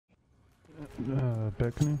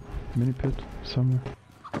Balcony, mini pit, somewhere.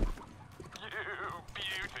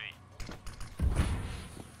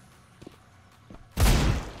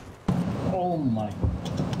 Oh my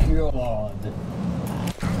god.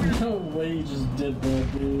 No way you just did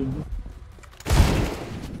that, dude.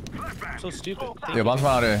 So stupid. Yeah, one's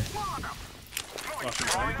out there.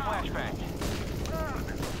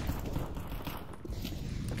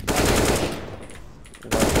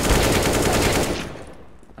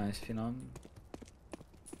 Nice phenom.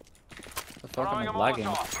 The fuck am I lagging?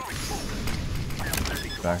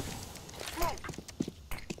 Back.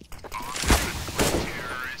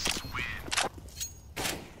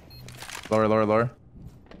 Lower.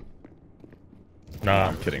 Nah,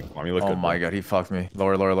 I'm kidding. Let me look. Oh my god, he fucked me.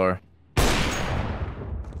 Lower. A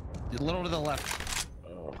little to the left.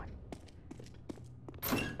 Oh.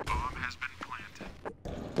 Bomb has been planted.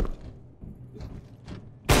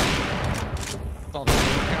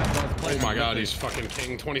 Oh my god, he's fucking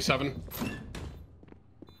king 27.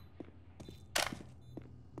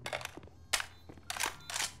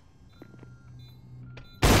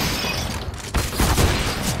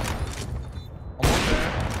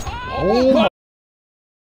 Oh my.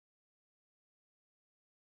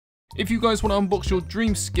 If you guys want to unbox your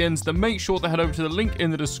dream skins, then make sure to head over to the link in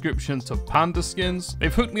the description to Panda Skins.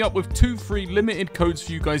 They've hooked me up with 2 free limited codes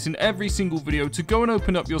for you guys in every single video to go and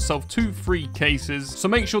open up yourself 2 free cases. So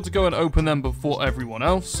make sure to go and open them before everyone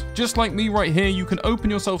else. Just like me right here, you can open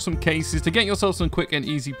yourself some cases to get yourself some quick and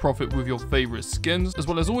easy profit with your favorite skins, as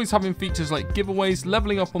well as always having features like giveaways,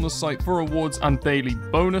 leveling up on the site for rewards and daily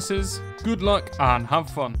bonuses. Good luck and have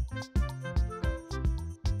fun.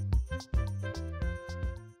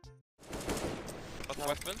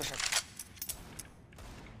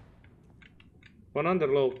 One under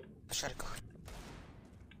low. В шариках.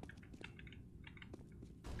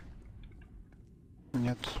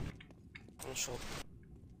 Нет. Он шел.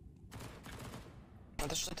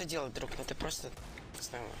 Надо что-то делать, друг, но ты просто, не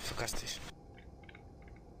знаю, ФК стоишь.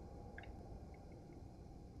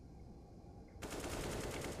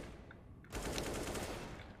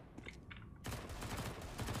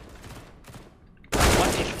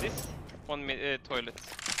 What is this? One toilet.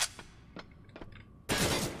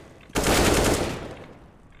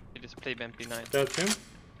 Just play MP9. That's him.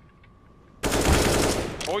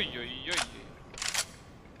 Oj.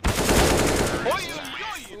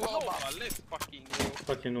 Let's fucking go.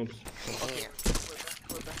 Fucking noobs.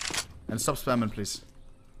 And stop spamming, please.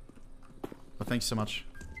 But thanks so much.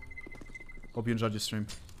 Hope you enjoyed your stream.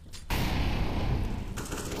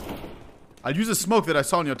 I'll use a smoke that I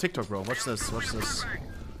saw on your TikTok, bro. Watch this. What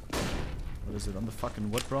is it? On the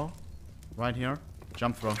fucking wood, bro? Right here.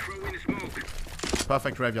 Jump throw.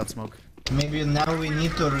 Perfect graveyard smoke. Maybe now we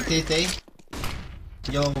need to rotate A.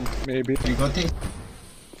 Yo, Maybe. you got it?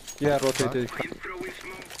 Yeah, rotate it.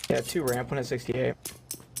 Yeah, 2 ramp, 1 at 68.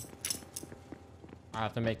 I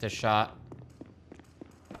have to make this shot.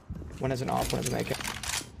 One is an off, one is a make it.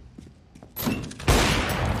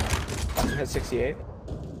 One hit 68.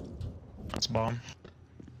 That's bomb.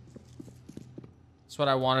 That's what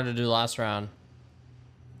I wanted to do last round.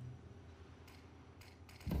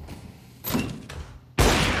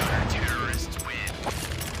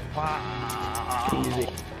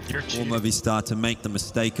 Will Movie start to make the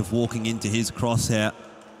mistake of walking into his crosshair?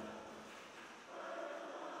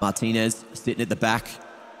 M0NESY sitting at the back,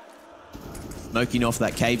 smoking off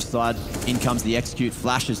that cave side. In comes the execute,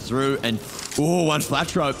 flashes through, and one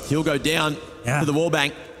flat rope. He'll go down to the wall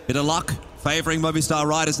bank. Bit of luck favoring Movistar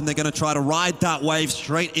Riders, and they're going to try to ride that wave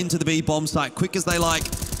straight into the B bomb site quick as they like.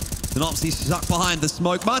 Synopsy stuck behind the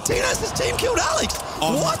smoke. M0NESY's team killed Alex.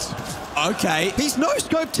 What? Okay. He's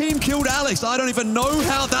no-scope team killed Alex. I don't even know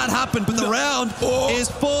how that happened, but the round is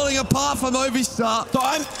falling apart for Movistar.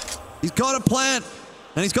 Time. He's got a plant,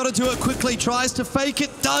 and he's got to do it quickly. Tries to fake it,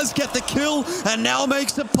 does get the kill, and now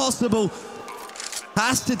makes it possible.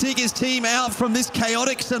 Has to dig his team out from this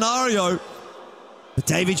chaotic scenario. But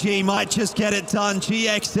David G might just get it done.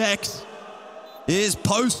 GXX is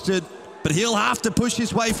posted, but he'll have to push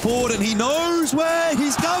his way forward, and he knows where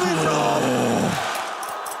he's coming from.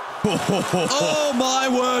 Oh my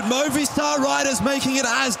word, Movistar Riders making it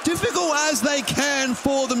as difficult as they can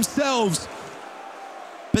for themselves.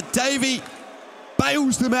 But Davey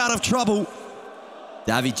bails them out of trouble.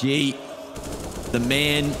 Davy G, the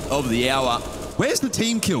man of the hour. Where's the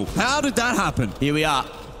team kill? How did that happen? Here we are.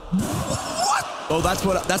 What? Well, that's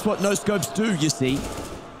what no scopes do, you see.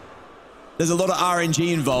 There's a lot of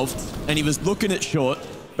RNG involved, and he was looking at short,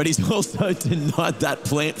 but he's also denied that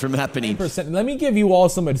plant from happening. Let me give you all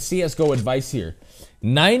some CSGO advice here.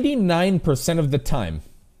 99% of the time,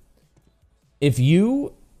 if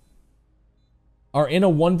you are in a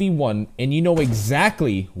 1v1 and you know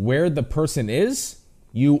exactly where the person is,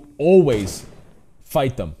 you always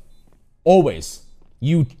fight them. Always.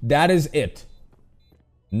 That is it.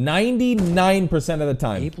 99% of the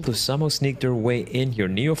time. Able to somehow sneak their way in here.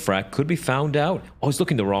 Neofrag could be found out. Oh, he's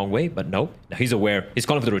looking the wrong way, but nope. He's aware. He's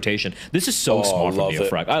calling for the rotation. This is so smart from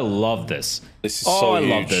Neofrag. I love this. This is so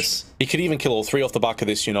huge. I love this. He could even kill all three off the back of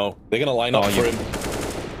this, you know. They're going to line up for him.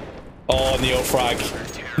 Oh, Neofrag.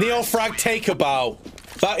 Neofrag, take a bow.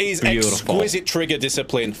 That is exquisite trigger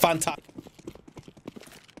discipline. Fantastic.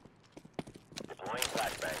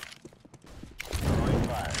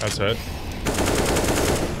 That's it.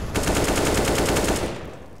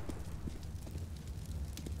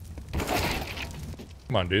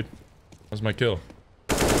 Come on, dude. That's my kill.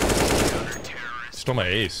 Stole my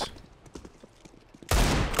ace.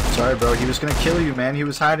 Sorry, bro. He was gonna kill you, man. He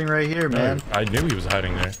was hiding right here, man. I knew he was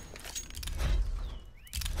hiding there.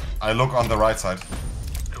 I look on the right side.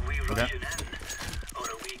 Okay.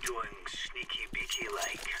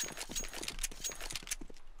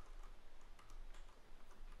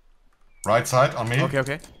 Right side on me. Okay,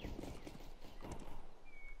 okay.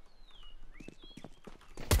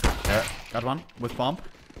 Yeah. Got one with bomb.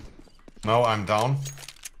 No, I'm down.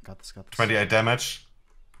 Got this, got this. 28 damage.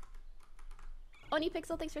 Oni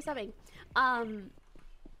Pixel, thanks for subbing.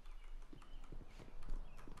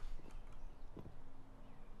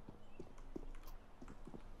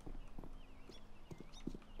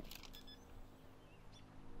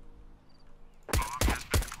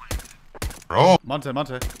 Bro. Monte.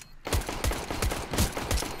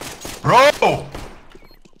 Bro!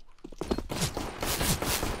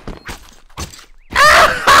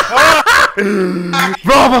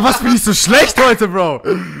 Bro, aber was bin ich so schlecht heute, Bro?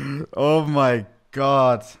 Oh my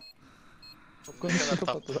god.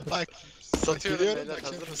 Satıyorum beyler,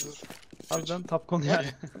 hazır mısınız? Abi ben Tapcon yani.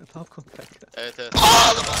 Tapcon kanka. Evet evet.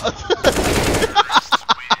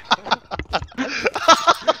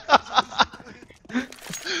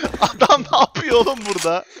 Adam ne yapıyor oğlum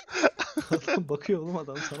burada? Adam bakıyor oğlum,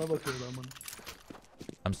 adam sana bakıyor adam.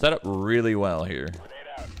 I'm set up really well here.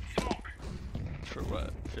 For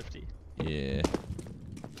what? 50? Yeah.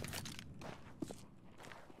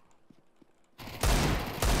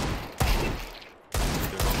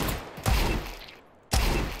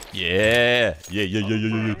 Yeah.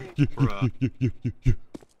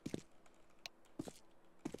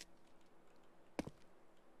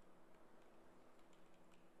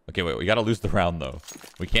 Okay, wait, we gotta lose the round though.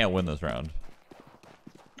 We can't win this round.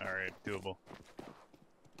 Alright, doable.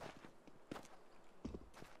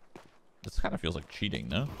 This kind of feels like cheating,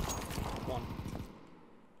 no? One.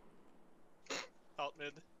 Out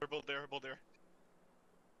mid. We're both there,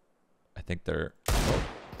 I think they're... Oh.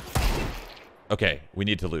 Okay, we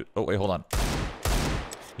need to lose. Oh, wait, hold on.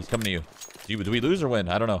 He's coming to you. Do we lose or win?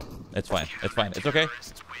 I don't know. It's fine. It's fine. It's okay.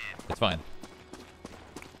 It's fine.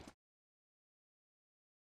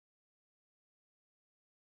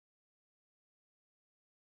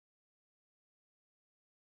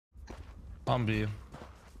 On B.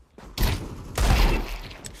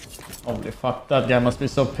 Holy fuck, that guy must be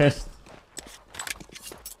so pissed.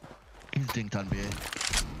 Instinct on B.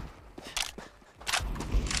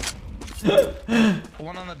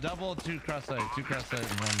 One on the double, two cross side, and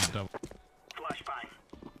one double.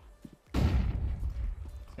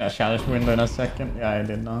 Yeah, challenge window in a second. Yeah, I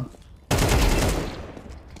did not.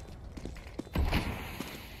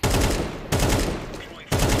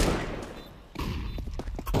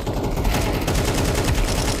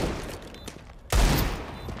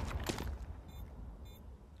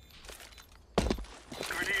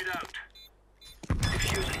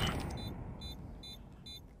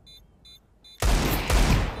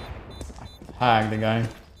 Hag the guy.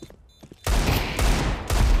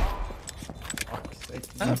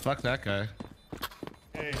 Ah, fuck that guy.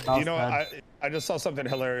 Hey, you know, I just saw something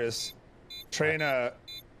hilarious. Train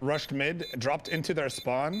rushed mid, dropped into their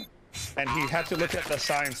spawn, and he had to look at the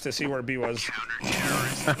signs to see where B was.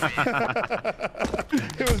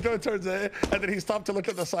 He was going towards A, and then he stopped to look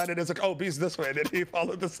at the sign, and it's like, oh, B's this way, and then he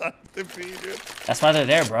followed the sign to B, dude. That's why they're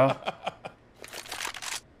there, bro.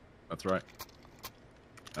 That's right.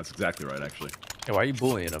 That's exactly right, actually. Hey, why are you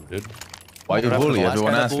bullying him, dude? Why you bully?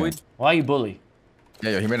 Everyone asked him. Why you bully?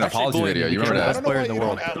 Yeah, he made an apology video. You remember that? Best player in the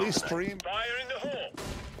world. At least stream.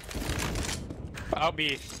 I'll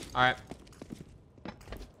be. Alright.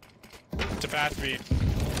 It's a bad speed.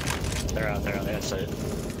 They're out there on the outside.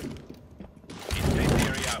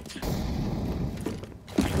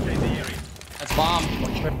 That's bomb.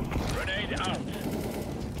 Grenade out.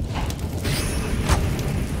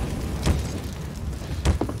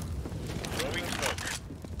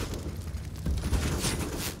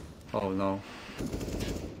 Oh no.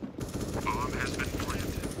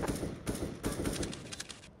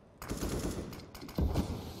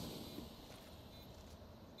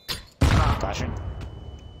 Flashing.